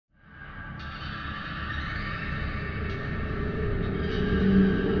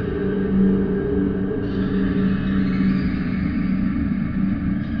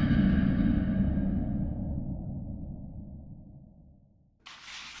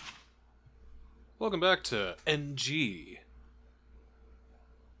Welcome back to NG.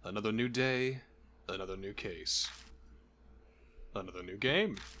 Another new day, another new case. Another new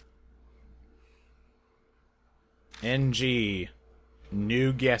game. NG.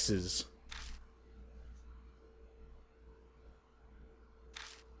 New guesses.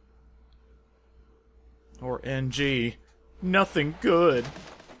 Or NG. Nothing good.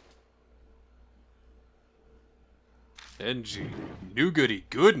 NG. New goody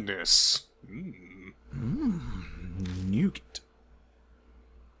goodness. Nougat.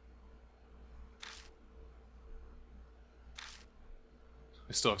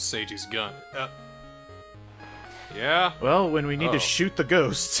 I still have Seiji's gun. Yeah? Well, when we need to shoot the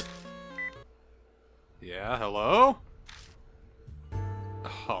ghosts. Yeah, hello?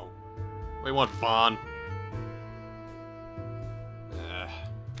 Oh. We want Bon.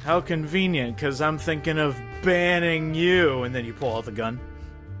 How convenient, because I'm thinking of banning you. And then you pull out the gun.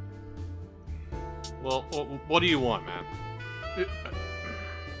 Well, what do you want, man?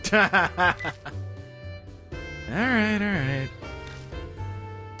 Alright.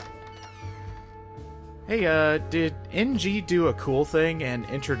 Hey, did NG do a cool thing and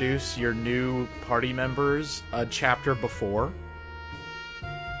introduce your new party members a chapter before?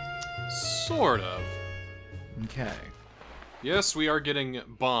 Sort of. Okay. Yes, we are getting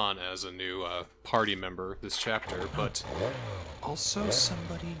Bon as a new party member this chapter, but also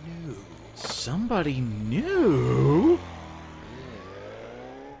somebody new. Somebody new?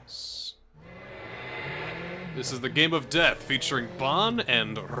 This is the Game of Death featuring Bon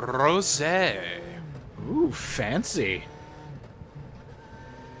and Rosé. Ooh, fancy.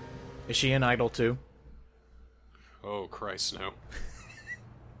 Is she an idol too? Oh, Christ, no.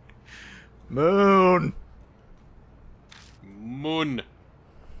 Moon! Moon.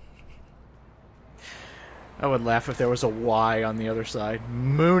 I would laugh if there was a Y on the other side.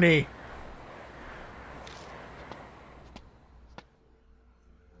 Moony!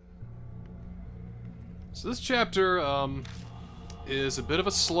 So this chapter, is a bit of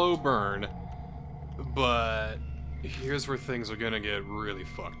a slow burn, but here's where things are gonna get really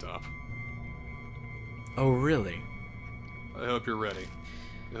fucked up. Oh, really? I hope you're ready.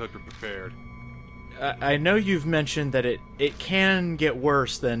 I hope you're prepared. I know you've mentioned that it can get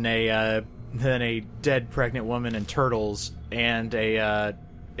worse than a dead pregnant woman and turtles and a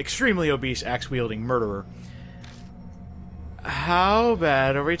extremely obese axe-wielding murderer. How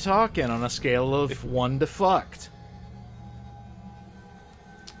bad are we talking on a scale of 1 to fucked?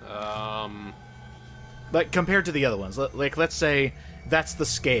 Like, compared to the other ones. Like, let's say that's the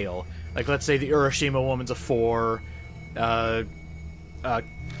scale. Like, let's say the Urashima woman's a 4,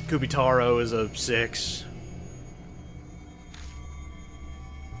 Kubitaro is a 6.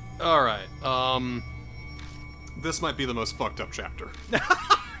 Alright, this might be the most fucked up chapter.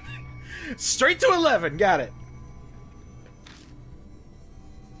 Straight to 11, got it.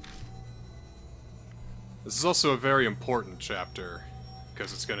 This is also a very important chapter,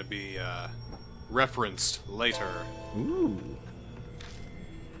 because it's going to be referenced later. Ooh.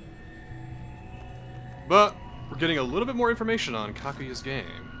 But we're getting a little bit more information on Kakuya's game.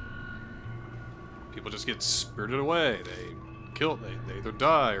 People just get spirited away. They either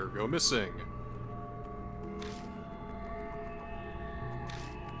die or go missing.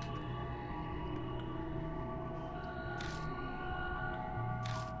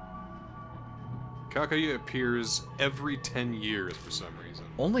 Kakuya appears every 10 years for some reason.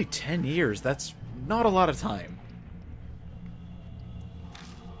 Only 10 years? That's not a lot of time.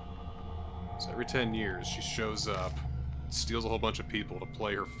 So every 10 years she shows up, steals a whole bunch of people to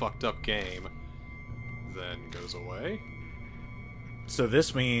play her fucked up game, then goes away. So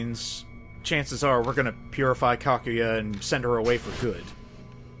this means chances are we're gonna purify Kakuya and send her away for good.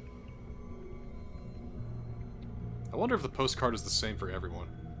 I wonder if the postcard is the same for everyone.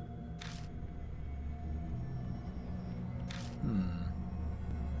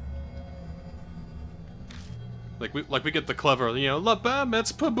 Like we get the clever, La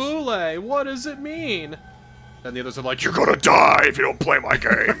Bamet's Pabule, what does it mean? And the others are like, you're gonna die if you don't play my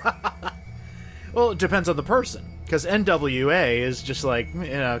game! Well, it depends on the person. Because NWA is just like,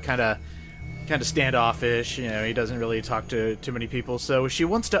 kind of standoffish. He doesn't really talk to too many people. So she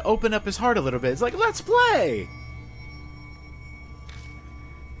wants to open up his heart a little bit. It's like, let's play!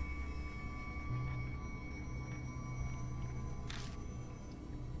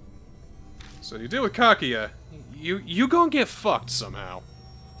 So you deal with Kakuya, you gonna get fucked somehow.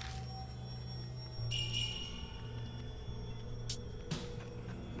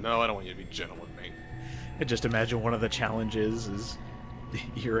 No, I don't want you to be gentle with me. I just imagine one of the challenges is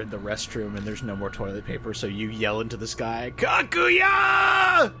you're in the restroom and there's no more toilet paper, so you yell into the sky,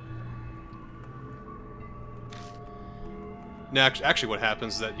 Kakuya! Now, actually, what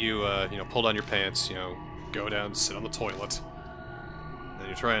happens is that you, you know, pull down your pants, you know, go down, sit on the toilet, and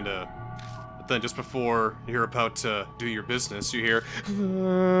you're trying to. But then, just before you're about to do your business, you hear.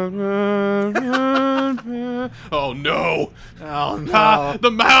 Oh no! Oh no! Ah,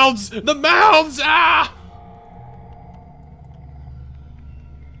 the mouths! The mouths! Ah!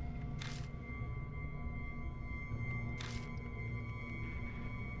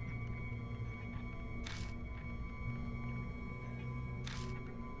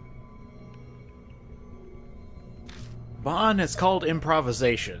 Bon, it's called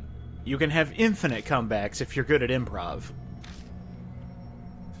improvisation. You can have infinite comebacks if you're good at improv.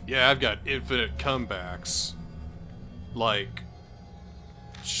 Yeah, I've got infinite comebacks. Like,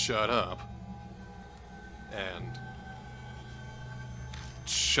 shut up. And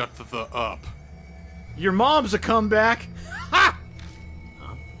shut the up. Your mom's a comeback! Ha!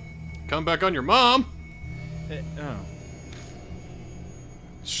 Come back on your mom! Oh.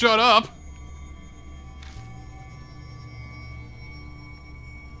 Shut up!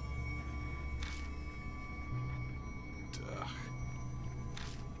 Ugh.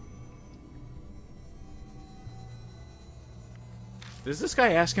 Is this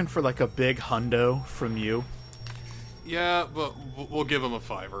guy asking for like a big hundo from you? Yeah, but we'll give him a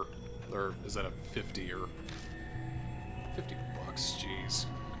 $5. Or is that a 50 or... $50, jeez.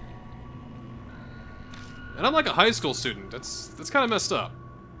 And I'm like a high school student. That's kind of messed up.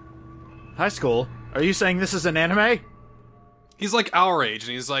 High school? Are you saying this is an anime? He's like our age,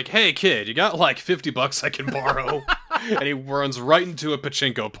 and he's like, "Hey kid, you got like $50 I can borrow?" And he runs right into a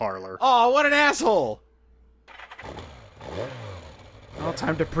pachinko parlor. Oh, what an asshole! Well,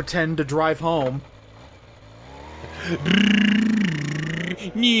 time to pretend to drive home.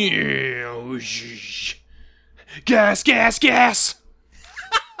 Gas, gas, gas!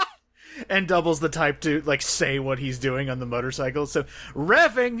 And Double's the type to, like, say what he's doing on the motorcycle. So,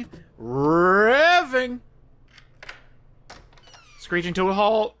 revving! Revving! Screeching to a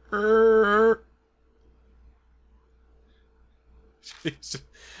halt.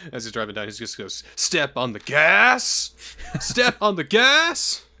 As he's driving down, he just goes, "Step on the gas! Step on the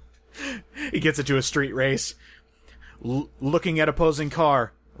gas!" He gets into a street race. Looking at opposing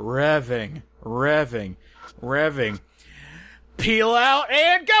car. Revving. Revving. Revving. Peel out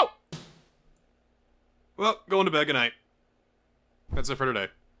and go! Well, going to bed. Good night. That's it for today.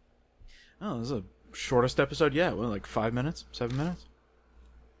 Oh, this is the shortest episode yet. What, like 5 minutes? 7 minutes?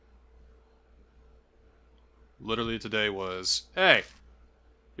 Literally today was, "Hey,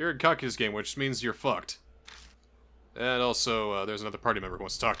 you're in Kaku's game, which means you're fucked." And also, there's another party member who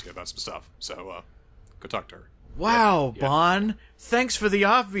wants to talk to you about some stuff. So, go talk to her. Wow, Yeah. Bon. Thanks for the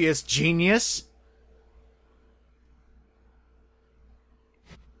obvious, genius.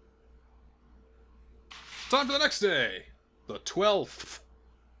 Time for the next day. The 12th.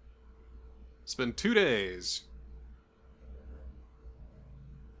 It's been 2 days.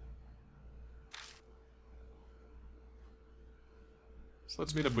 So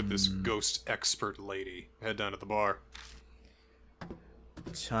let's meet up with this ghost expert lady. Head down to the bar.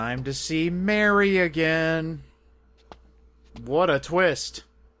 Time to see Mary again. What a twist.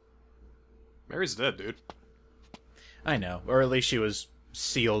 Mary's dead, dude. I know. Or at least she was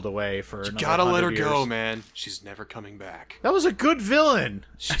sealed away for another Gotta let her 100 go, years. man. She's never coming back. That was a good villain.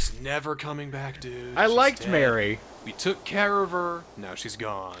 She's never coming back, dude. I She's liked dead. Mary. We took care of her. Now she's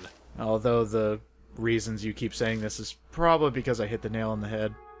gone. Although the reasons you keep saying this is probably because I hit the nail on the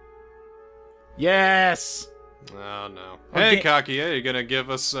head. Yes! Oh, no. Okay. Hey, Kakia, you gonna give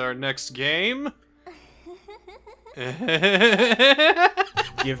us our next game? Give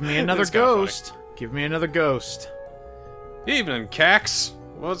me another This got funny. ghost. Give me another ghost. Evening, Cax.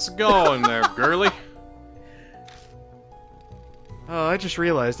 What's going there, girly? Oh, I just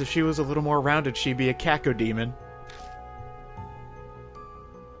realized if she was a little more rounded, she'd be a cacodemon.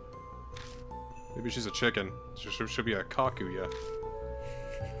 Maybe she's a chicken. She should be a Kakuya.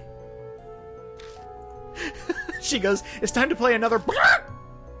 She goes, "It's time to play another..."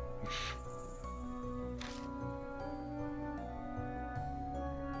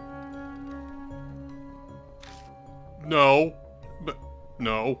 No. But,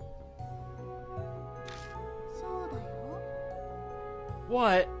 no.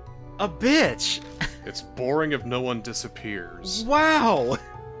 What a bitch. It's boring if no one disappears. Wow.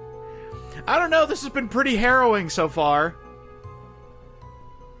 I don't know, this has been pretty harrowing so far.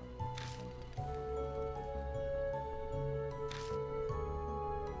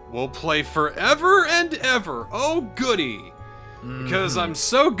 We'll play forever and ever. Oh, goody. Because I'm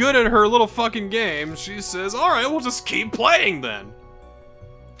so good at her little fucking game, she says, "Alright, we'll just keep playing then."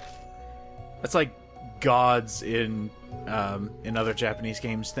 That's like gods in other Japanese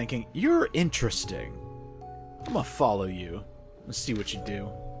games thinking, "You're interesting. I'm gonna follow you. Let's see what you do."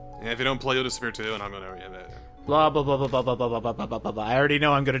 Yeah, if you don't play, you'll disappear too, and I'm gonna... Blah blah blah blah blah blah blah blah blah blah blah blah. I already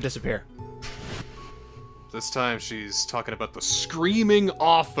know I'm gonna disappear. This time she's talking about the Screaming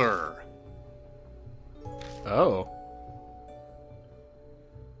Author. Oh.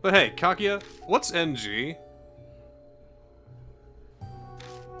 But hey, Kakia, what's NG?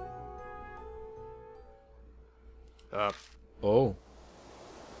 Oh.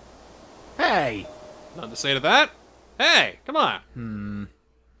 Hey! Nothing to say to that? Hey, come on!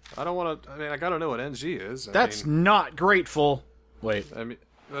 I don't want to... I mean, I gotta know what NG is. That's not grateful. Wait. I mean,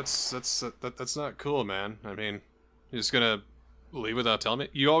 that's not cool, man. I mean, you're just gonna leave without telling me?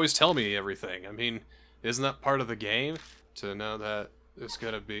 You always tell me everything. I mean, isn't that part of the game? To know that there's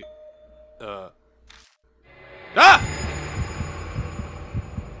gonna be... Ah!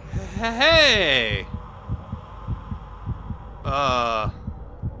 Hey! Uh-oh.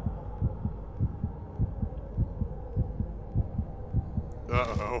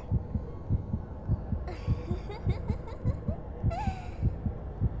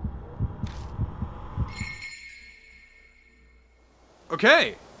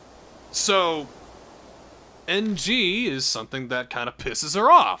 Okay. So, NG is something that kind of pisses her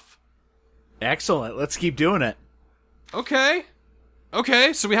off. Excellent. Let's keep doing it. Okay.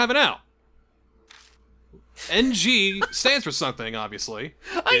 Okay, so we have it out. NG stands for something, obviously.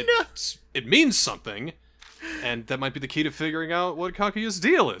 I know. It means something, and that might be the key to figuring out what Kakuya's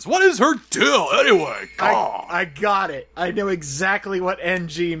deal is. What is her deal, anyway? God. I got it. I know exactly what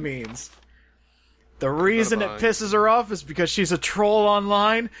NG means. The reason it pisses her off is because she's a troll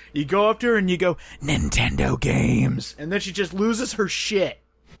online. You go up to her and you go, "Nintendo games," and then she just loses her shit.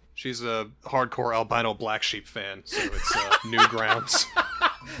 She's a hardcore albino black sheep fan, so it's Newgrounds.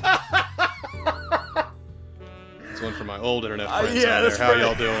 It's one for my old internet friends yeah, out there. How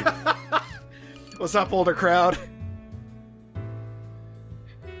y'all doing? What's up, older crowd?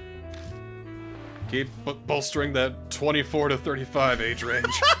 Keep bolstering that 24 to 35 age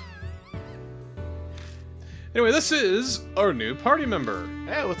range. Anyway, this is our new party member.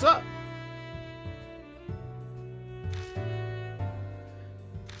 Hey, what's up?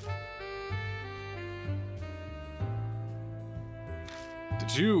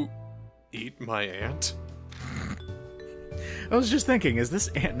 Did you eat my aunt? I was just thinking, is this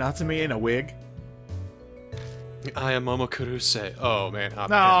Aunt Natsumi in a wig? I am Momokuruse. Oh, man. No,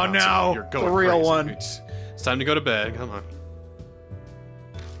 Aunt no. Natsumi, you're going The real crazy. one. It's time to go to bed. Come on.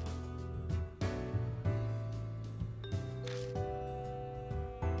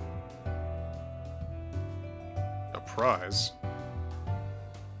 A prize?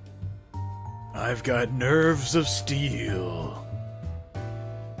 I've got nerves of steel.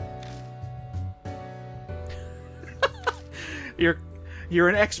 You're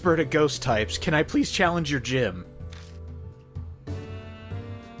an expert at ghost types. Can I please challenge your gym?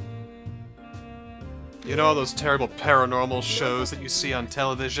 You know all those terrible paranormal shows that you see on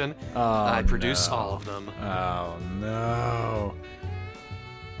television? Oh, I produce no. all of them. Oh no.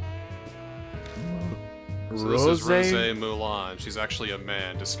 So this is Rose Mulan. She's actually a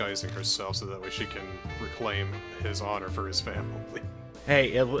man disguising herself so that way she can reclaim his honor for his family.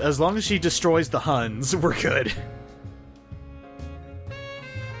 Hey, as long as she destroys the Huns, we're good.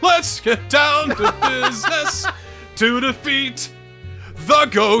 Let's get down to business to defeat the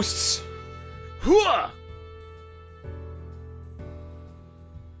ghosts. Hooah!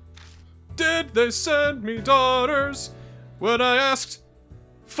 Did they send me daughters when I asked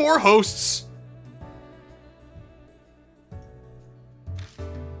for hosts?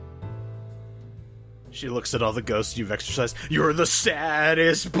 She looks at all the ghosts you've exorcised. You're the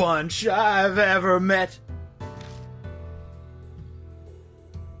saddest bunch I've ever met.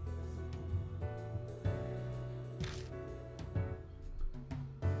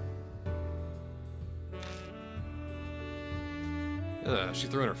 She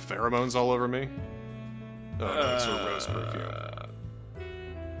throwing her pheromones all over me? Oh, no, it's her rose perfume.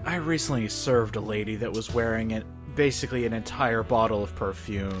 I recently served a lady that was wearing basically an entire bottle of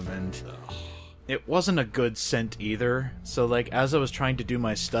perfume, and it wasn't a good scent either. So, like, as I was trying to do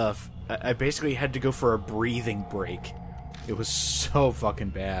my stuff, I basically had to go for a breathing break. It was so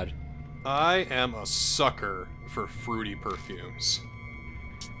fucking bad. I am a sucker for fruity perfumes.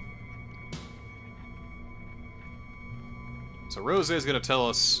 So Rose is going to tell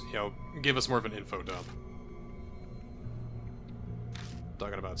us, give us more of an info dump.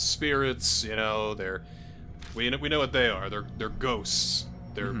 Talking about spirits, we know what they are. They're ghosts.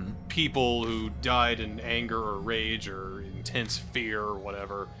 They're people who died in anger or rage or intense fear or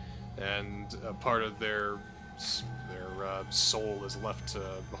whatever. and a part of their soul is left to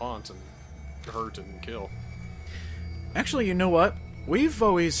haunt and hurt and kill. Actually, you know what? We've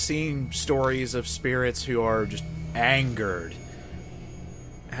always seen stories of spirits who are just angered.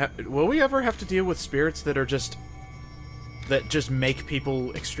 Will we ever have to deal with spirits that just make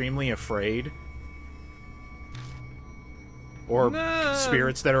people extremely afraid? Or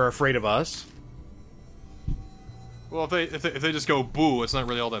spirits that are afraid of us? Well, if they just go boo, it's not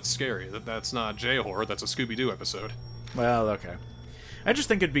really all that scary. That's not J-horror, that's a Scooby-Doo episode. Well, okay. I just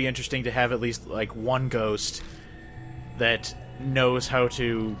think it'd be interesting to have at least, like, one ghost that knows how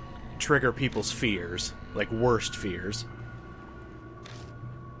to trigger people's fears. Like, worst fears.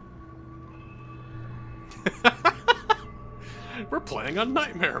 We're playing on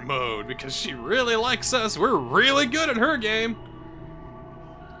Nightmare Mode because she really likes us. We're really good at her game.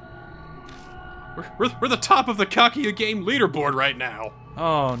 We're the top of the Kaguya game leaderboard right now.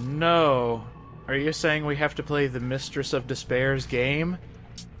 Oh, no. Are you saying we have to play the Mistress of Despair's game?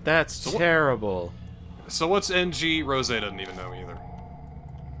 That's terrible. So what's NG? Rose doesn't even know either.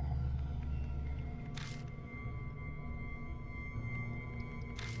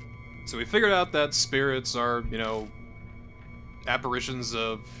 So we figured out that spirits are, you know, apparitions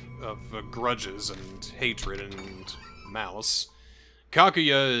of grudges and hatred and malice.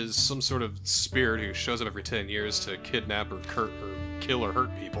 Kaguya is some sort of spirit who shows up every 10 years to kidnap or kill or hurt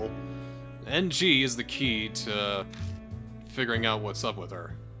people. NG is the key to figuring out what's up with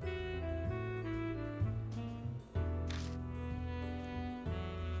her.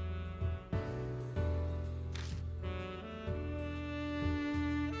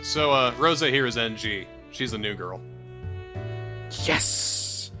 So, Rose here is NG. She's the new girl.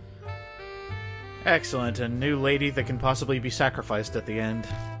 Yes! Excellent, a new lady that can possibly be sacrificed at the end.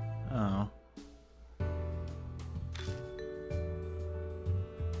 Oh.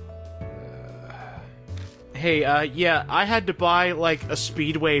 Hey, yeah, I had to buy, like, a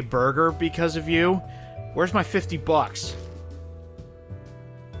Speedway burger because of you. Where's my $50?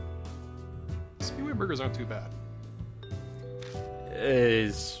 Speedway burgers aren't too bad.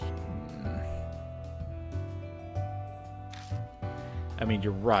 I mean,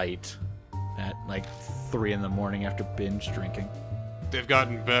 you're right. At, like, 3 in the morning after binge drinking. They've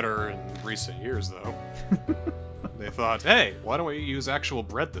gotten better in recent years, though. They thought, hey, why don't we use actual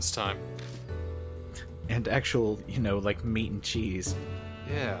bread this time? And actual, you know, like, meat and cheese.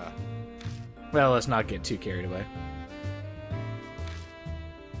 Yeah. Well, let's not get too carried away.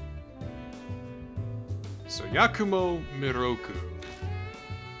 So, Yakumo Miroku.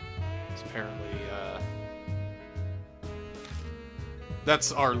 It's apparently,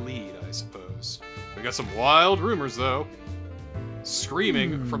 that's our lead, I suppose. We got some wild rumors, though.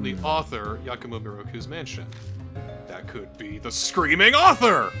 Screaming from the author, Yakumo Miroku's mansion. That could be the Screaming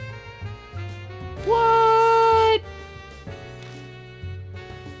Author! What?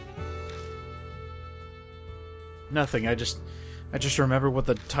 Nothing, I just remember what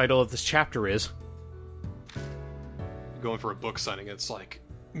the title of this chapter is. Going for a book signing, it's like,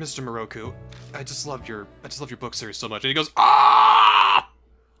 Mr. Miroku, I just love your book series so much. And he goes, ah!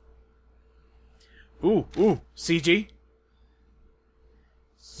 Ooh, CG?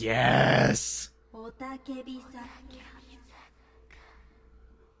 Yes!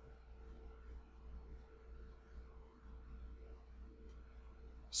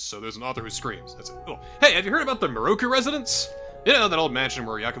 So there's an author who screams. That's it. Oh. Hey, have you heard about the Miroku residence? You know, that old mansion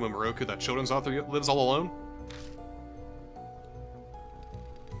where Yakumo Miroku, that children's author, lives all alone?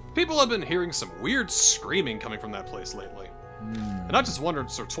 People have been hearing some weird screaming coming from that place lately. And not just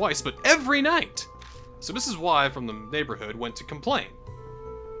once or twice, but every night! So Mrs. Y from the neighborhood went to complain.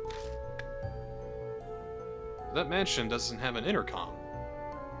 That mansion doesn't have an intercom.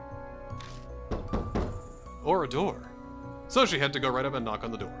 Or a door. So she had to go right up and knock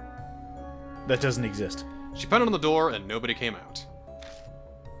on the door. That doesn't exist. She pounded on the door and nobody came out.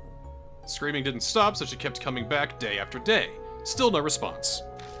 Screaming didn't stop, so she kept coming back day after day. Still no response.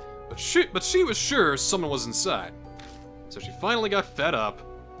 But she was sure someone was inside. So she finally got fed up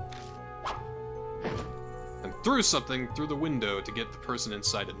and threw something through the window to get the person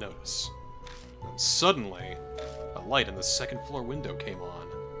inside to notice. And suddenly, a light in the second floor window came on.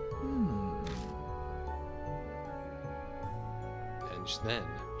 And then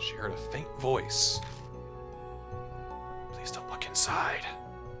she heard a faint voice. Please don't look inside.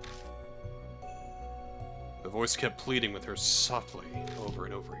 The voice kept pleading with her softly over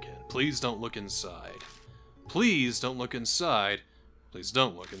and over again. Please don't look inside. Please don't look inside. Please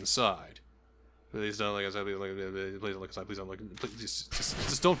don't look inside. Please don't look inside. Please don't look inside. Please don't look. Please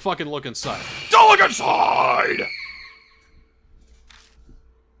just don't fucking look inside. Don't look inside.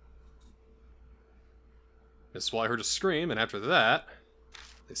 Miss Y heard a scream, and after that,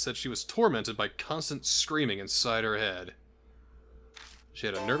 they said she was tormented by constant screaming inside her head. She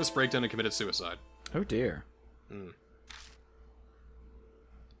had a nervous breakdown and committed suicide. Oh dear.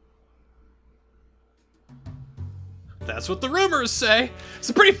 That's what the rumors say!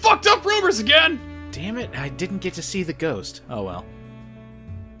 Some pretty fucked up rumors again! Damn it, I didn't get to see the ghost. Oh well.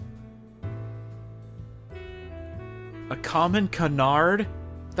 A common canard?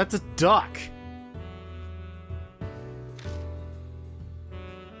 That's a duck.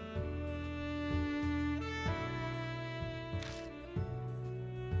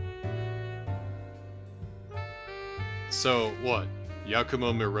 So, what?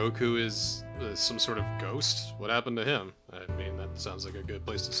 Yakumo Miroku is some sort of ghost? What happened to him? I mean, that sounds like a good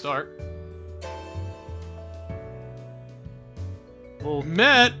place to start. Well,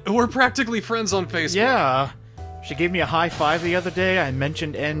 Met? We're practically friends on Facebook. yeah. She gave me a high five the other day. I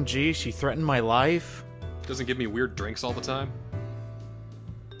mentioned NG. She threatened my life. Doesn't give me weird drinks all the time.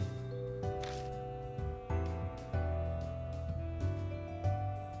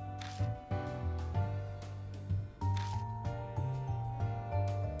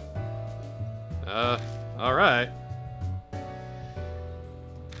 Alright.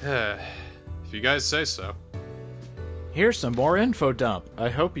 If you guys say so. Here's some more info dump. I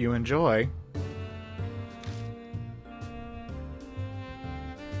hope you enjoy.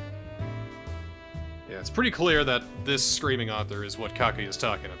 Yeah, it's pretty clear that this screaming author is what Kaki is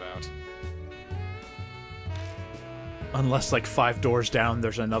talking about. Unless, like, 5 doors down,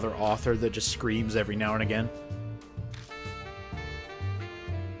 there's another author that just screams every now and again.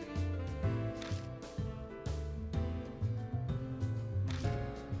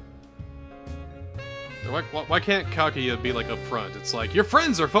 Why can't Kaguya be like up front? It's like your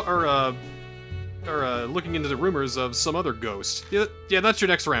friends are looking into the rumors of some other ghost. Yeah, that's your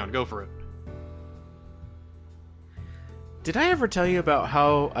next round. Go for it. Did I ever tell you about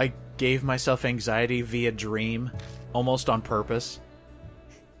how I gave myself anxiety via dream, almost on purpose?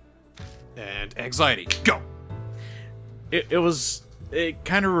 And anxiety, go. It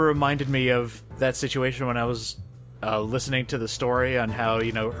kind of reminded me of that situation when I was listening to the story on how,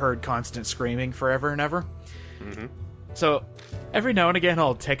 heard constant screaming forever and ever. Mm-hmm. So, every now and again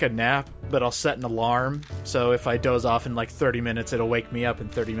I'll take a nap, but I'll set an alarm, so if I doze off in like 30 minutes, it'll wake me up in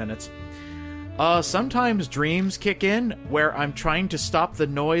 30 minutes. Sometimes dreams kick in, where I'm trying to stop the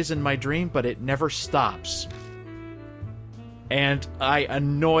noise in my dream, but it never stops. And I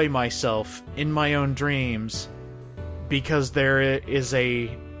annoy myself in my own dreams, because there is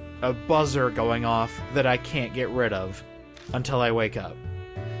a buzzer going off that I can't get rid of until I wake up.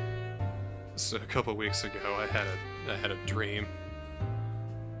 So a couple weeks ago, I had a dream.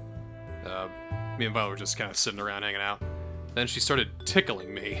 Me and Violet were just kind of sitting around hanging out. Then she started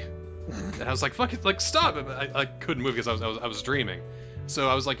tickling me, and I was like, "Fuck it, like stop!" I couldn't move because I was dreaming. So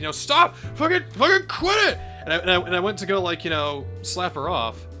I was like, stop! Fucking quit it! And I went to go like slap her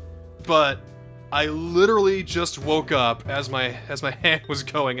off, but I literally just woke up as my hand was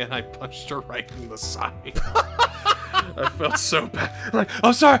going, and I punched her right in the side. I felt so bad. I'm like,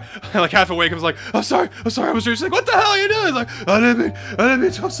 I'm sorry. I like half awake. I was like, I'm sorry. I was dreaming. She's like, what the hell are you doing? I was like, I didn't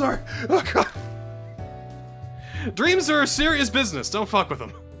mean to. I'm sorry. Oh god. Dreams are a serious business. Don't fuck with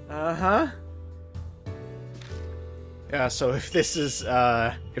them. Uh-huh. Yeah, so if this is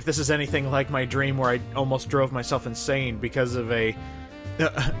anything like my dream where I almost drove myself insane because of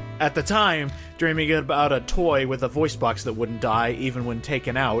at the time, dreaming about a toy with a voice box that wouldn't die even when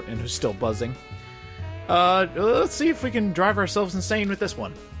taken out and was still buzzing. Let's see if we can drive ourselves insane with this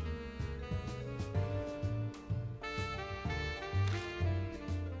one.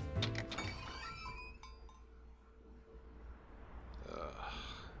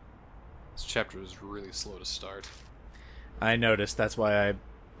 This chapter is really slow to start. I noticed. That's why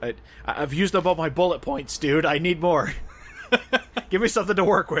I've used up all my bullet points, dude. I need more. Give me something to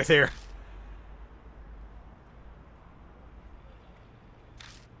work with here.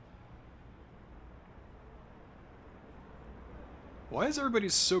 Why is everybody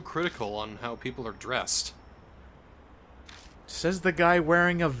so critical on how people are dressed? Says the guy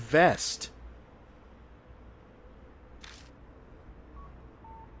wearing a vest.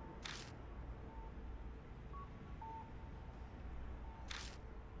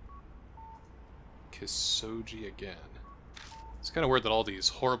 Kisoji again. It's kind of weird that all these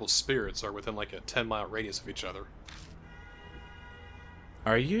horrible spirits are within like a 10-mile radius of each other.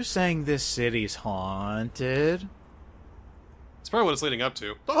 Are you saying this city's haunted? It's probably what it's leading up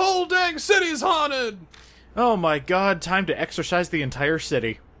to. The whole dang city's haunted! Oh my god, time to exorcise the entire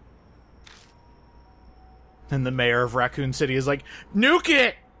city. And the mayor of Raccoon City is like, nuke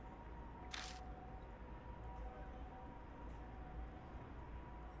it!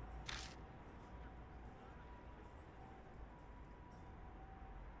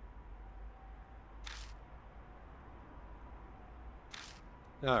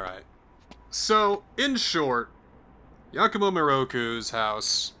 Alright. So, in short, Yakumo Miroku's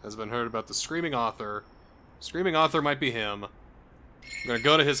house has been heard about the Screaming Author. Screaming Author might be him. I'm gonna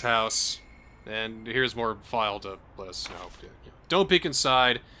go to his house, and here's more file to let us know. Don't peek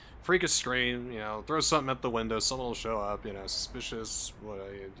inside. Freak a strain, throw something at the window, someone will show up, suspicious,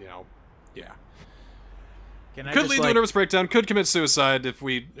 yeah. Could lead to a nervous breakdown, could commit suicide if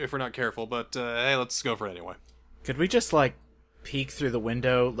we're not careful, but hey, let's go for it anyway. Could we just, peek through the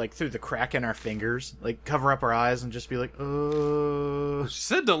window, through the crack in our fingers? Cover up our eyes and just be like, She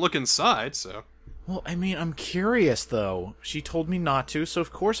said don't look inside, so... Well, I mean, I'm curious, though. She told me not to, so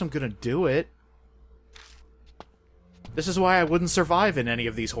of course I'm gonna do it. This is why I wouldn't survive in any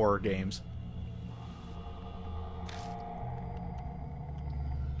of these horror games.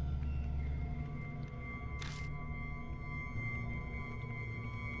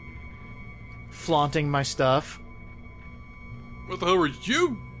 Flaunting my stuff. What the hell were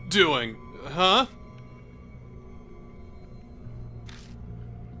you doing? Huh?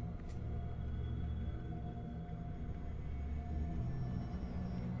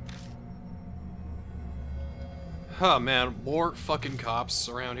 Oh man, more fucking cops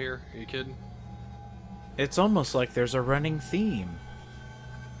around here. Are you kidding? It's almost like there's a running theme.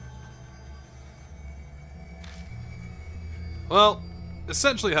 Well,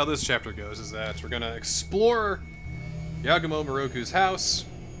 essentially how this chapter goes is that we're gonna explore Yakumo Miroku's house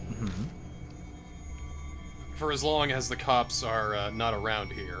for as long as the cops are not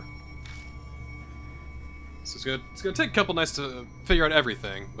around here. So it's gonna take a couple nights to figure out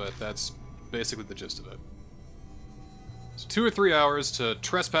everything, but that's basically the gist of it. So 2 or 3 hours to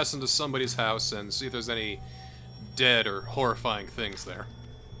trespass into somebody's house and see if there's any dead or horrifying things there.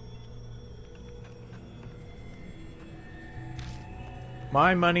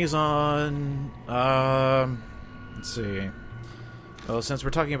 My money's on... let's see. Well, since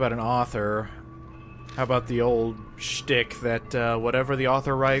we're talking about an author, how about the old shtick that whatever the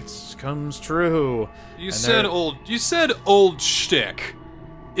author writes comes true? You said old shtick.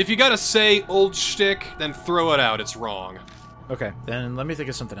 If you gotta say old shtick, then throw it out. It's wrong. Okay, then let me think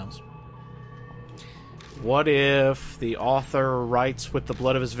of something else. What if the author writes with the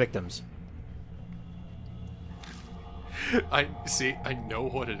blood of his victims? I know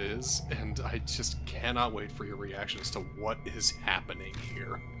what it is, and I just cannot wait for your reaction as to what is happening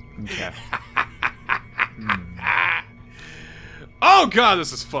here. Okay. Oh god,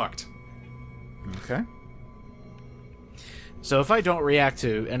 this is fucked. Okay. So if I don't react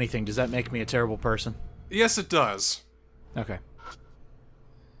to anything, does that make me a terrible person? Yes, it does. Okay.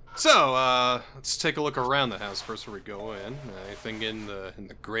 So, let's take a look around the house first before we go in. Anything in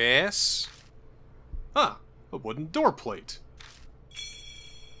the grass? Ah, a wooden door plate.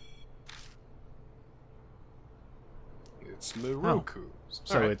 It's Miroku's.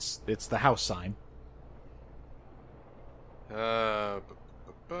 So right. It's the house sign. I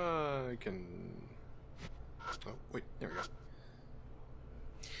can... Oh, wait, there we go.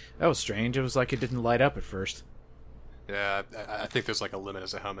 That was strange. It was like it didn't light up at first. Yeah, I think there's like a limit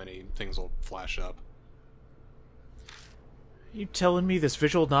as to how many things will flash up. You telling me this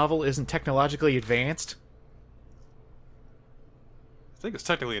visual novel isn't technologically advanced? I think it's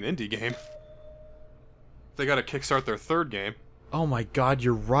technically an indie game. They gotta kickstart their third game. Oh my god,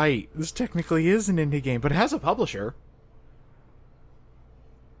 you're right. This technically is an indie game, but it has a publisher.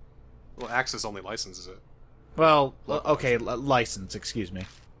 Well, Axis only licenses it. Well, okay, license, excuse me.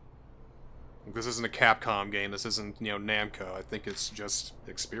 This isn't a Capcom game, this isn't, Namco. I think it's just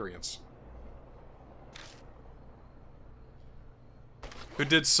Experience. Who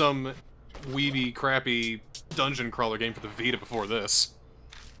did some weeby, crappy dungeon crawler game for the Vita before this.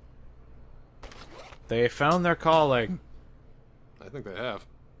 They found their calling. I think they have.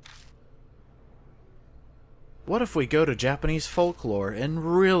 What if we go to Japanese folklore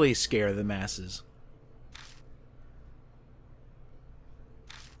and really scare the masses?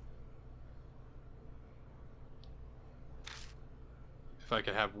 If I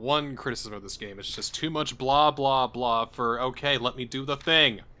could have one criticism of this game, it's just too much blah blah blah for, okay, let me do the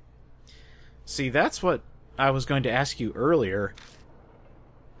thing. See, that's what I was going to ask you earlier.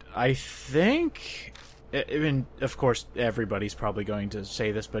 I think... I mean, of course, everybody's probably going to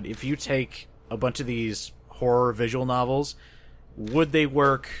say this, but if you take a bunch of these horror visual novels, would they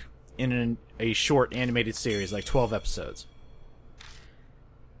work in a short animated series, like 12 episodes?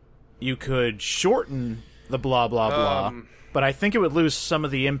 You could shorten the blah blah blah, but I think it would lose some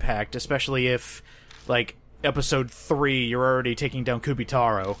of the impact, especially if, like, episode 3, you're already taking down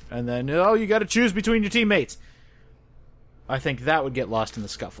Kubitaro, and then, oh, you gotta choose between your teammates. I think that would get lost in the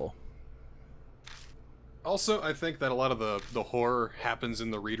scuffle. Also, I think that a lot of the horror happens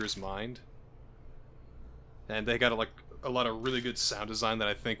in the reader's mind. And they got, like, a lot of really good sound design that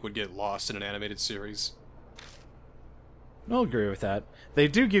I think would get lost in an animated series. I'll agree with that. They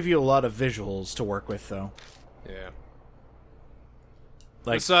do give you a lot of visuals to work with, though. Yeah.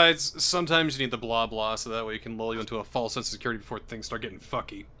 Like, besides, sometimes you need the blah blah so that way you can lull you into a false sense of security before things start getting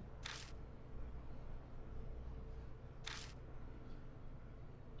fucky.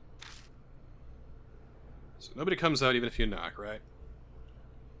 So nobody comes out even if you knock, right?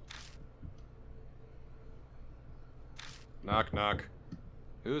 Knock, knock.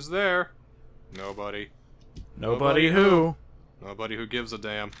 Who's there? Nobody. nobody who. Nobody who gives a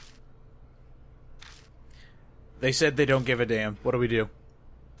damn. They said they don't give a damn. What do we do?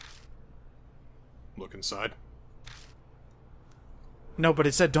 Look inside. No, but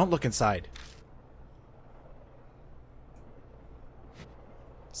it said don't look inside.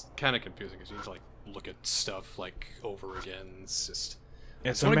 It's kind of confusing because you need to, like, look at stuff, like, over again. It's just...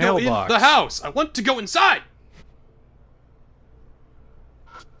 It's I a want to go in mailbox. the house! I want to go inside!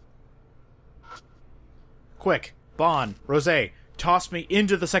 Quick, Bon, Rosé, toss me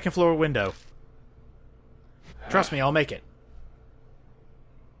into the second floor window. Trust me, I'll make it.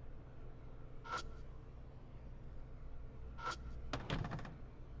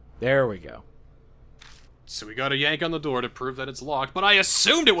 There we go. So we got a yank on the door to prove that it's locked, but I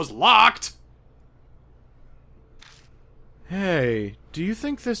assumed it was locked! Hey, do you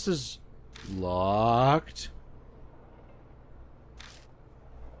think this is locked?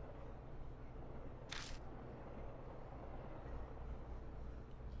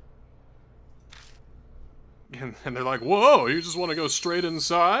 And they're like, whoa, you just want to go straight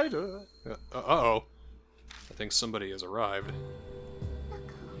inside? Uh-oh. I think somebody has arrived.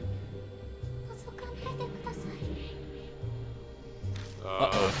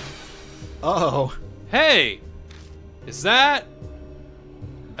 Uh-oh. Hey! Is that...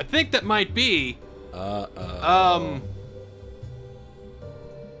 I think that might be...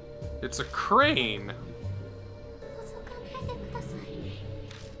 It's a crane.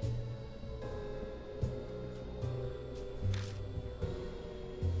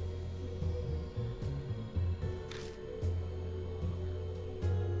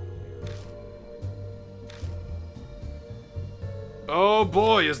 Oh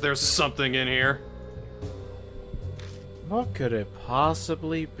boy, is there something in here. What could it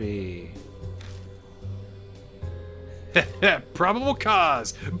possibly be? Probable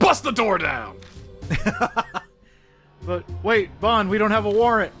cause. Bust the door down! But wait, Bon, we don't have a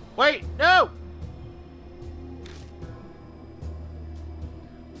warrant. Wait, no!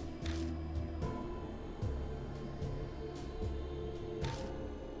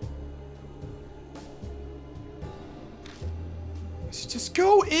 Just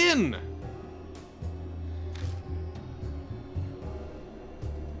go in!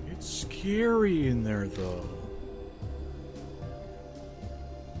 It's scary in there, though.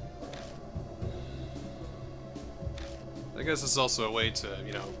 I guess it's also a way to,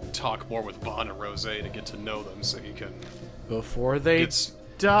 you know, talk more with Bon and Rose to get to know them so you can Before they get some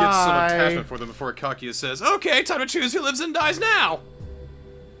die. attachment for them before Kakia says, okay, time to choose who lives and dies now!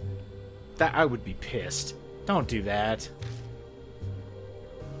 That I would be pissed. Don't do that.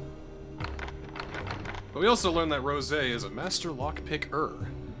 But we also learned that Rose is a master lockpicker.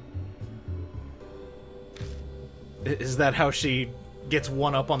 Is that how she gets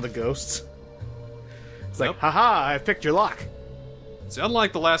one up on the ghosts? It's like, Nope. haha, I picked your lock. See,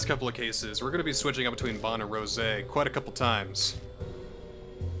 unlike the last couple of cases, we're going to be switching up between Bon and Rose quite a couple times.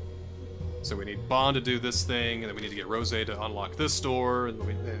 So we need Bon to do this thing, and then we need to get Rose to unlock this door,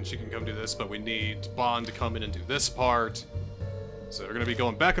 and she can come do this, but we need Bon to come in and do this part. So we're going to be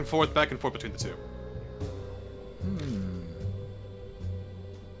going back and forth between the two.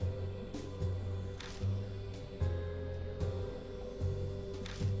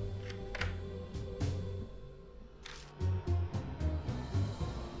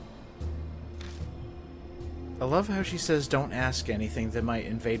 I love how she says don't ask anything that might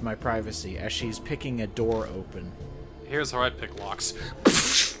invade my privacy as she's picking a door open. Here's how I pick locks.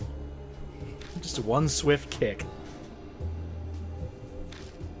 Just one swift kick.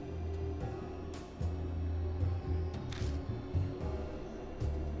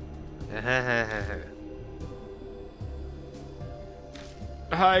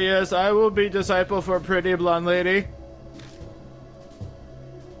 Hi, yes, I will be disciple for pretty blonde lady.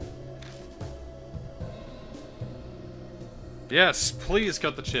 Yes, please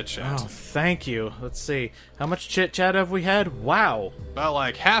cut the chit-chat. Oh, thank you. Let's see. How much chit-chat have we had? Wow. About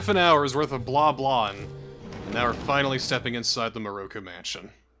like half an hour's worth of blah blah, and now we're finally stepping inside the Moroku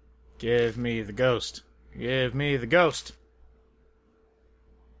mansion. Give me the ghost. Give me the ghost.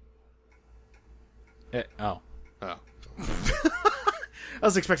 Oh. Oh. I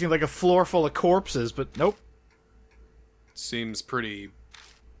was expecting like a floor full of corpses, but nope. Seems pretty...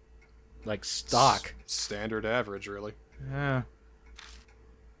 Like stock. Standard average, really. Yeah.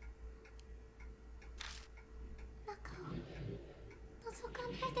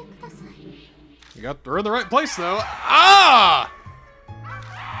 We're in the right place, though. Ah!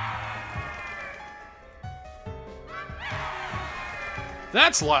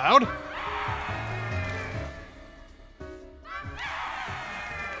 That's loud.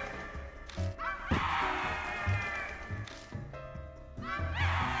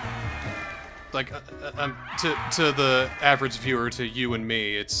 Like, to the average viewer, to you and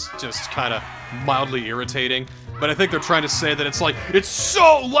me, it's just kind of mildly irritating. But I think they're trying to say that it's like, it's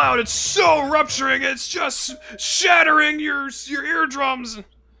so loud, it's so rupturing, it's just shattering your eardrums. And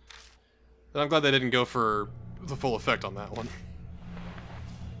I'm glad they didn't go for the full effect on that one.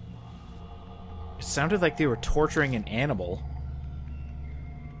 It sounded like they were torturing an animal.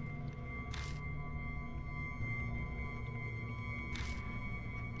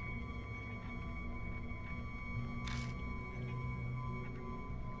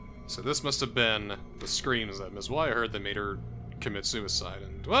 So this must have been the screams that Ms. Y heard that made her commit suicide.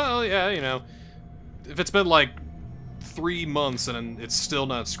 And, well, yeah, you know, if it's been like 3 months and it's still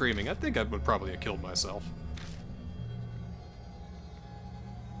not screaming, I think I would probably have killed myself.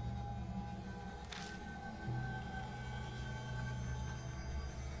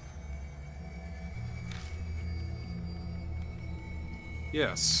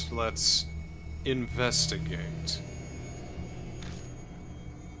 Yes, let's investigate.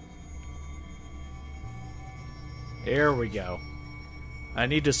 There we go. I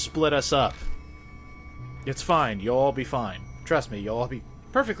need to split us up. It's fine. You'll all be fine. Trust me, you'll all be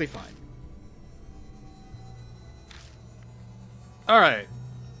perfectly fine. Alright.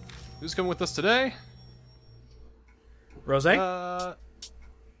 Who's coming with us today? Rose? Yep.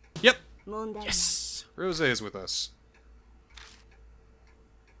 Yes! Rose is with us.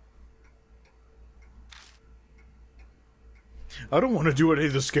 I don't want to do any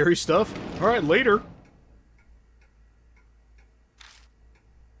of the scary stuff. Alright, later.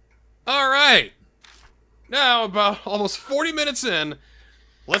 Alright! Now, about almost 40 minutes in,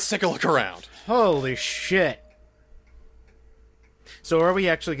 let's take a look around. Holy shit. So are we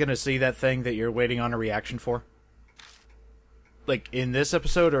actually going to see that thing that you're waiting on a reaction for? Like, in this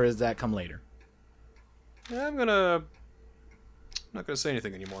episode, or does that come later? I'm not gonna say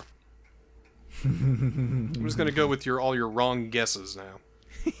anything anymore. I'm just gonna go with all your wrong guesses now.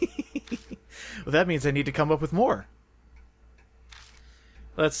 Well, that means I need to come up with more.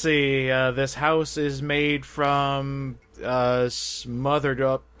 Let's see, this house is made from, smothered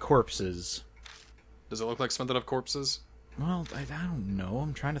up corpses. Does it look like smothered up corpses? Well, I don't know.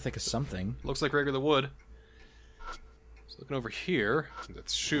 I'm trying to think of something. Looks like regular wood. So looking over here,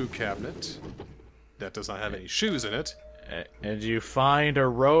 that's shoe cabinet. That does not have any shoes in it. And you find a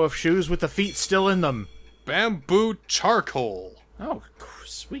row of shoes with the feet still in them. Bamboo charcoal. Oh,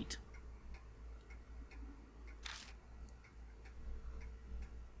 sweet.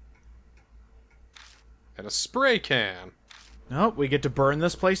 And a spray can. Oh, we get to burn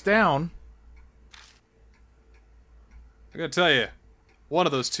this place down. I gotta tell you, one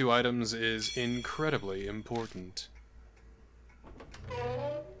of those two items is incredibly important.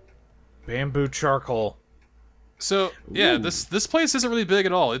 Bamboo charcoal. So, yeah, Ooh. this place isn't really big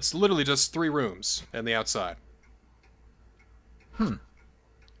at all. It's literally just 3 rooms and the outside.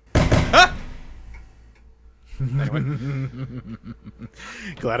 Ah! Anyway.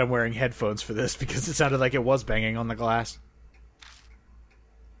 Glad I'm wearing headphones for this, because it sounded like it was banging on the glass.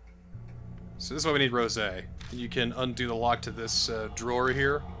 So this is why we need Rose. You can undo the lock to this drawer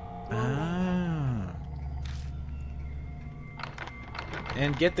here. Ah.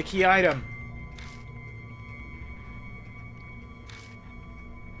 And get the key item.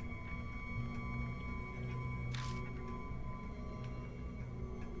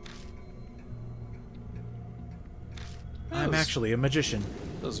 I'm actually a magician.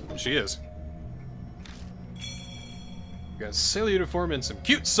 She is. We got a sailor uniform and some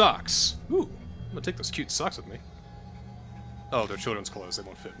cute socks. Ooh, I'm gonna take those cute socks with me. Oh, they're children's clothes. They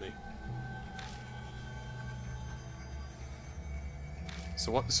won't fit me.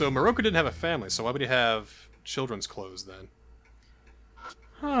 So what? So Moroku didn't have a family. So why would he have children's clothes then?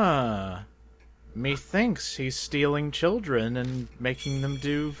 Huh. Methinks he's stealing children and making them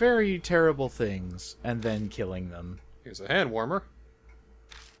do very terrible things, and then killing them. Here's a hand warmer.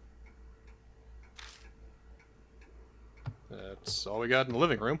 That's all we got in the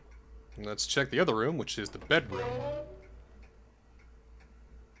living room. Let's check the other room, which is the bedroom.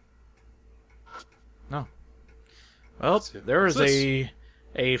 No. Well, there is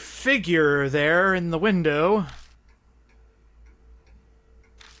a figure there in the window.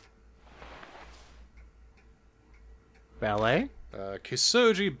 Ballet?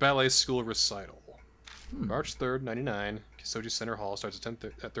 Kisoji Ballet School Recital. March 3rd, 99. Kisoji Center Hall starts at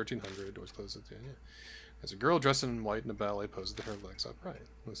 1300. Doors close at 10. Yeah. There's a girl dressed in white in a ballet pose with her legs upright.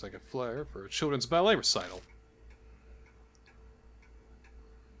 Looks like a flyer for a children's ballet recital.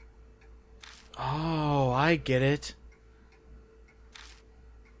 Oh, I get it.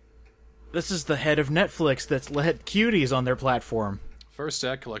 This is the head of Netflix that's let cuties on their platform. First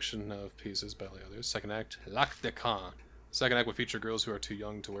act, collection of pieces by the others. Second act, Lac de Camp. Second act will feature girls who are too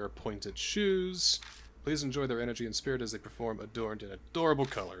young to wear pointed shoes. Please enjoy their energy and spirit as they perform adorned in adorable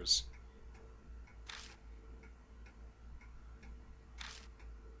colors.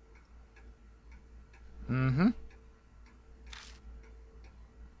 Mm-hmm.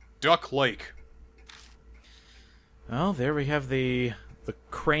 Duck Lake. Well, there we have the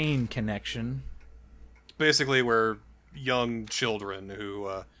crane connection. Basically where young children who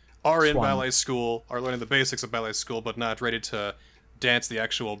are in ballet school, are learning the basics of ballet school, but not ready to dance the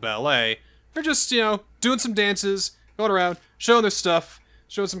actual ballet. They're just, doing some dances, going around, showing their stuff,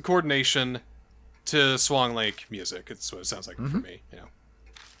 showing some coordination to Swan Lake music. It's what it sounds like for me,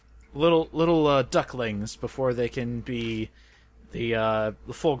 Little ducklings before they can be the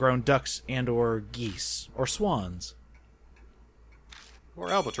full-grown ducks and or geese or swans. Or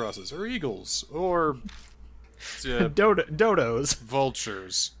albatrosses, or eagles, or dodos.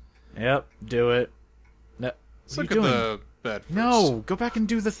 Vultures. Yep, do it. No, Let's look at the bed first. No, go back and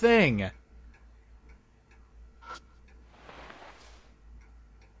do the thing.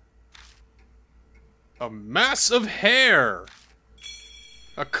 A mass of hair!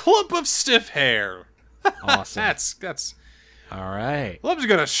 A clump of stiff hair! Awesome. That's... Alright. Well, I'm just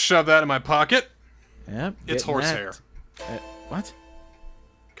gonna shove that in my pocket. Yep. It's horsehair. What?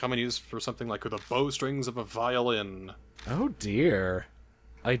 Common use for something like the bowstrings of a violin. Oh dear.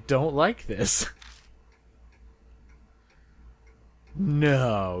 I don't like this.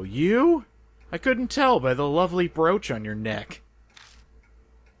 No, you? I couldn't tell by the lovely brooch on your neck.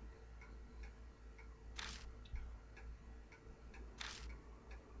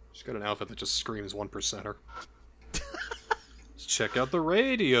 She's got an outfit that just screams 1%er. Let's check out the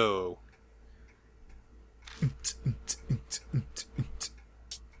radio.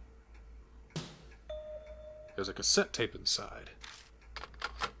 There's a cassette tape inside.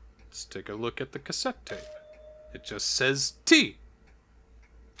 Let's take a look at the cassette tape. It just says T.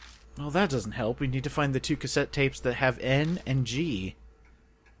 Well, that doesn't help. We need to find the two cassette tapes that have N and G.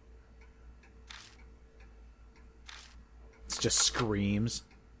 It just screams.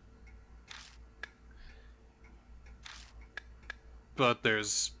 But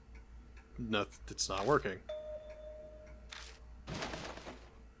there's nothing. It's not working.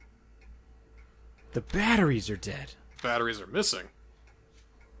 The batteries are dead. Batteries are missing.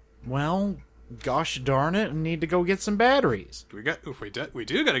 Well, gosh darn it, we need to go get some batteries. We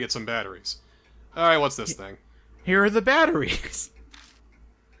do gotta get some batteries. Alright, what's this thing? Here are the batteries.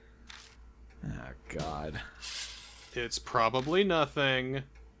 Oh, God. It's probably nothing.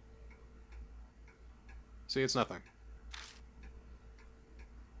 See, it's nothing.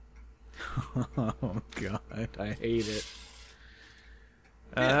 Oh, God, I hate it.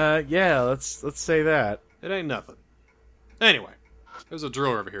 Yeah, let's say that. It ain't nothing. Anyway, there's a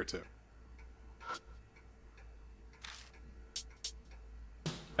drawer over here, too.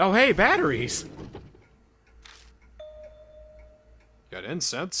 Oh, hey, batteries! Got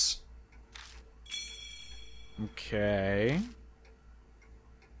incense. Okay.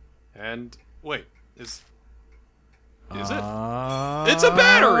 And, wait, is it? It's It's a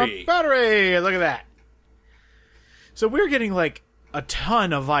battery! Battery! Look at that. So we're getting, like, a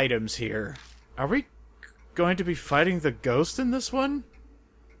ton of items here. Are we going to be fighting the ghost in this one?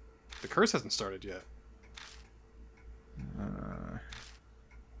 The curse hasn't started yet.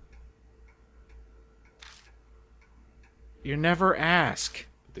 You never ask.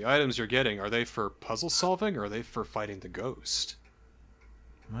 The items you're getting, are they for puzzle solving or are they for fighting the ghost?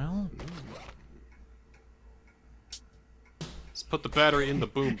 Well, Let's put the battery in the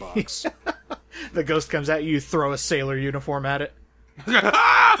boombox. the ghost comes at you, you throw a sailor uniform at it. And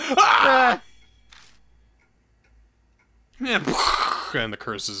the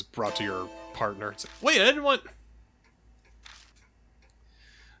curse is brought to your partner. It's like, wait, I didn't want...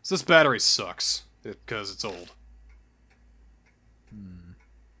 So this battery sucks. Because it's old.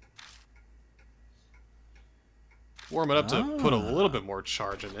 Warm it up to put a little bit more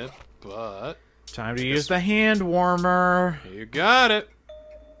charge in it. But Time to use the hand warmer. you got it.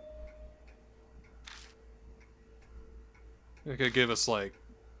 It could give us like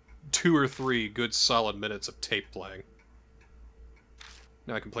 2 or 3 good solid minutes of tape playing.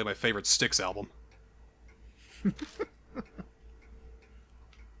 Now I can play my favorite Styx album.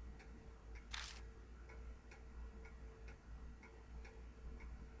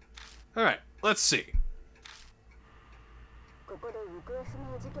 Alright, let's see.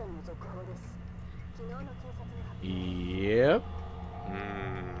 Yep.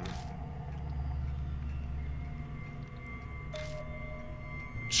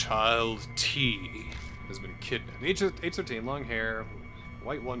 Child T has been kidnapped. Age 13, long hair,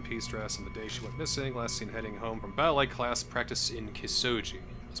 white one-piece dress on the day she went missing. Last seen heading home from ballet class practice in Kisoji.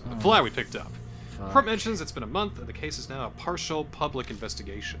 That's the flag we picked up. Report mentions it's been a month, and the case is now a partial public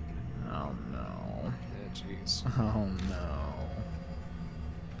investigation. Oh no. Yeah, jeez. Oh no.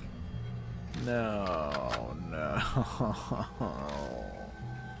 No, no.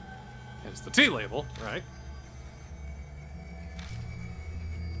 It's the T label, right?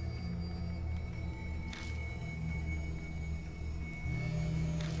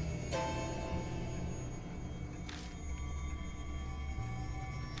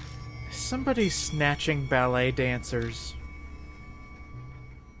 Somebody's snatching ballet dancers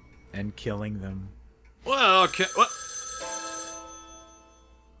and killing them. Well, okay. What?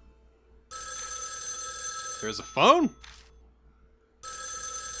 There's a phone?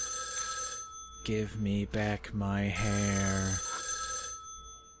 Give me back my hair.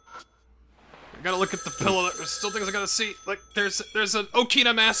 I gotta look at the pillow. There's still things I gotta see. Like, there's an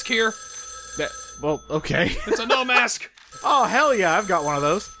Okina mask here. Well, okay. It's a no mask. Oh, hell yeah, I've got one of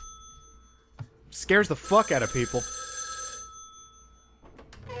those. Scares the fuck out of people.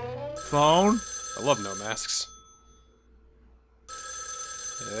 Phone? I love no masks.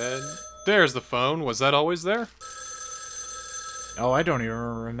 And there's the phone. Was that always there? Oh, I don't even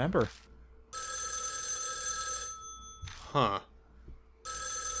remember. Huh.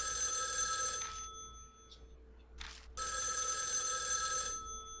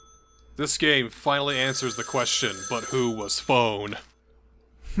 This game finally answers the question, but who was phone?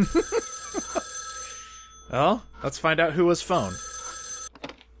 Well, let's find out who was phone.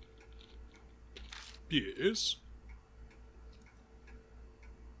 Yes.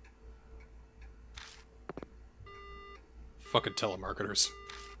 Fucking telemarketers.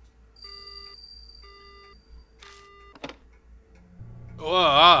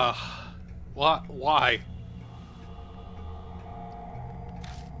 What? Why?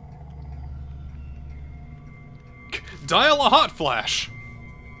 Dial a hot flash.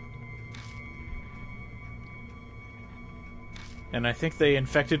 And I think they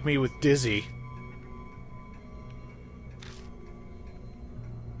infected me with dizzy.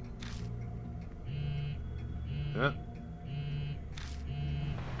 Yeah.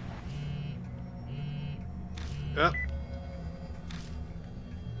 Yeah.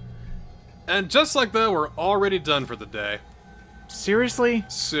 And just like that, we're already done for the day. Seriously?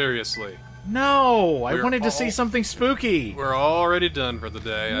 Seriously. No! I We're wanted to see something spooky! We're already done for the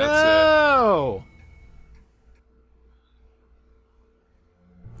day. That's No!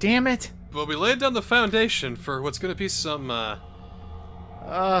 Damn it! it. But we laid down the foundation for what's gonna be some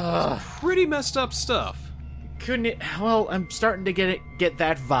pretty messed up stuff. Couldn't it? Well, I'm starting to get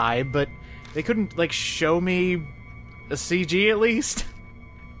that vibe, but they couldn't, like, show me a CG at least?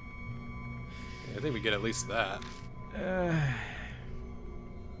 I think we get at least that.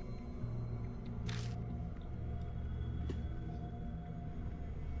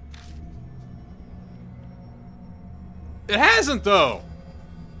 It hasn't, though.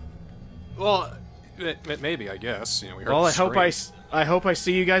 Well, maybe, I guess. You know, we heard Well, the I hope I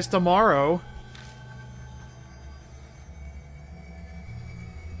see you guys tomorrow.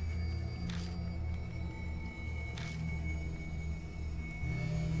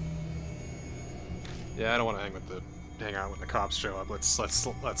 Yeah, I don't want to hang out when the cops show up. Let's get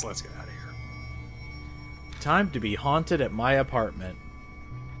out of here. Time to be haunted at my apartment.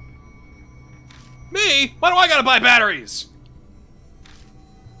 Me? Why do I gotta buy batteries?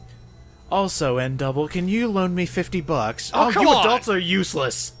 Also, N-Double, can you loan me $50? Oh, come you on! adults are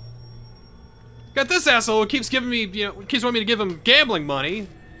useless. Got this asshole who keeps giving me, keeps wanting me to give him gambling money.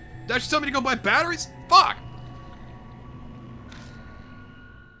 Now she's telling me to go buy batteries? Fuck!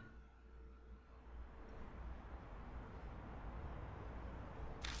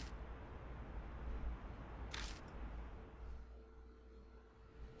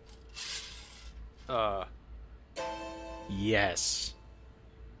 Yes.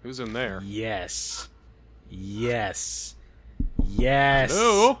 Who's in there? Yes. Yes. Yes.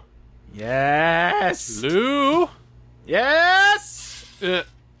 Hello? Yes! Lou? Yes!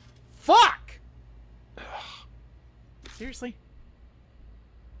 Fuck! Seriously?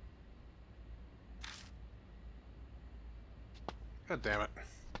 God damn it.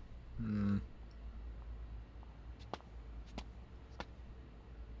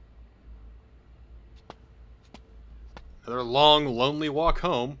 Another long, lonely walk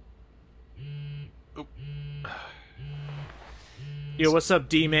home. Oop. Yo, what's up,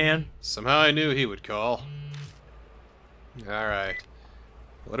 D-Man? Somehow I knew he would call. Alright.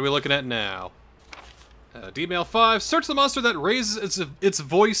 What are we looking at now? D-Mail 5. Search the monster that raises its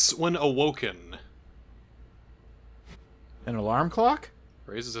voice when awoken. An alarm clock?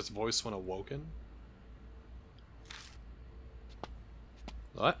 Raises its voice when awoken?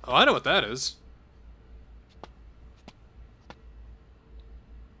 What? Oh, I know what that is.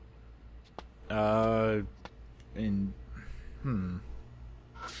 Oh,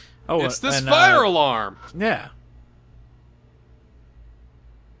 it's this fire alarm! Yeah.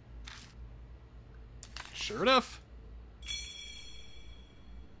 Sure enough.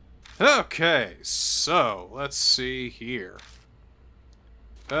 Okay, so, let's see here.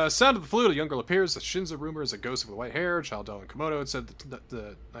 Sound of the flute, a young girl appears. The Shinza rumor is a ghost with white hair. Child Del and Komodo had said that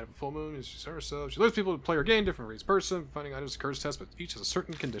the night of a full moon is she saw herself. She lures people to play her game, different for each person. Finding items is a curse test, but each has a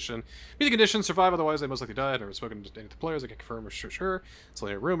certain condition. Meet the condition, survive, otherwise they most likely die. I've never spoken to any of the players. I can confirm or sure. It's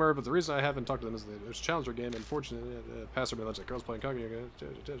only a rumor, but the reason I haven't talked to them is that there's a challenger game. Unfortunately, passer alleged that girls playing Conquer.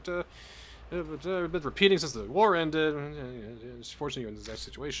 Been repeating since the war ended. It's fortunate you're in this exact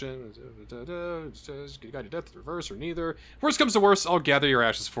situation. Guide to death, reverse, or neither. Worst comes to worst, I'll gather your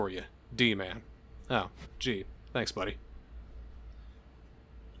ashes for you. D-Man. Oh, gee. Thanks, buddy.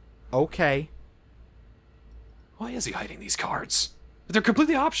 Okay. Why is he hiding these cards? They're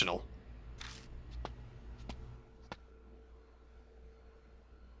completely optional.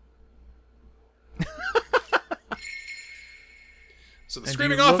 So the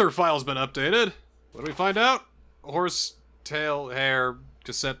Screaming Author file's been updated. What do we find out? Horse, tail, hair,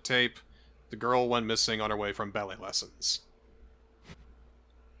 cassette tape. The girl went missing on her way from ballet lessons.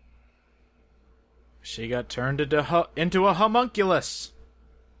 She got turned into a homunculus.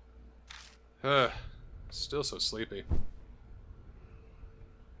 Still so sleepy.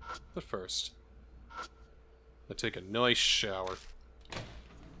 But first, I take a nice shower.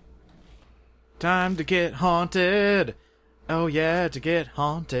 Time to get haunted. Oh yeah, to get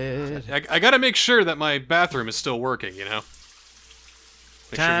haunted. I gotta make sure that my bathroom is still working, you know?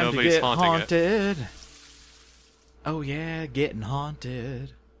 Make Time sure nobody's to get haunted. it. Oh yeah, getting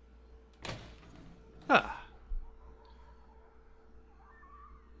haunted. Ah.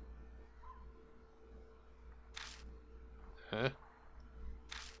 Huh?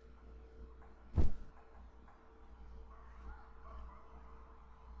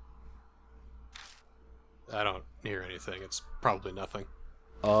 I don't hear anything. It's probably nothing.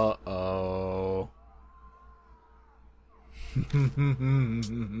 Uh-oh.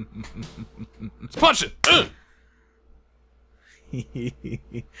 Let's punch it! Ugh!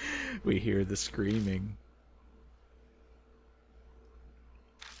 We hear the screaming.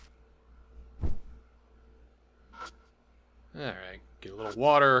 Alright, get a little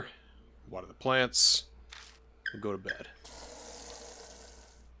water the plants, and go to bed.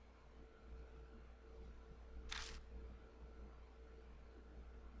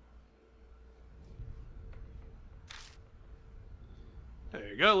 There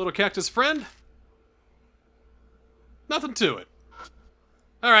you go, little cactus friend. Nothing to it.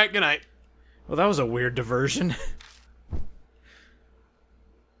 Alright, good night. Well, that was a weird diversion.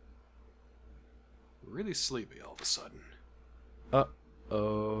 Really sleepy all of a sudden.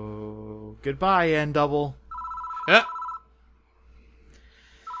 Uh-oh. Goodbye, N-Double. Yeah.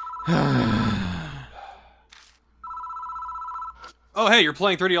 Oh, hey, you're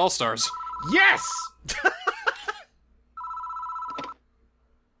playing 3D All-Stars. Yes!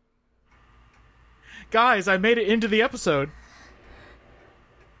 Guys, I made it into the episode.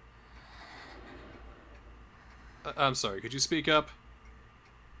 I'm sorry, could you speak up?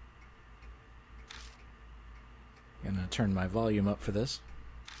 I'm gonna turn my volume up for this.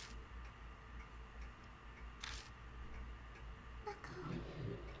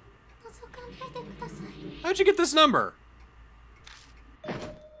 How'd you get this number?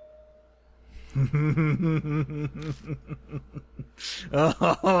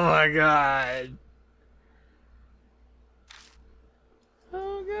 Oh my god.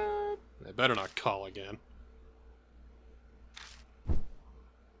 Oh god. They better not call again.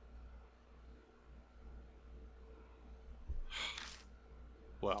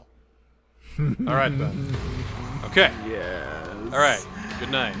 Well. Alright then. Okay. Yes. Alright. Good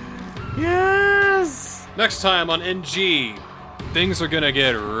night. Yes! Next time on NG, things are gonna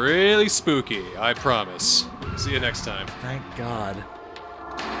get really spooky, I promise. See you next time. Thank God.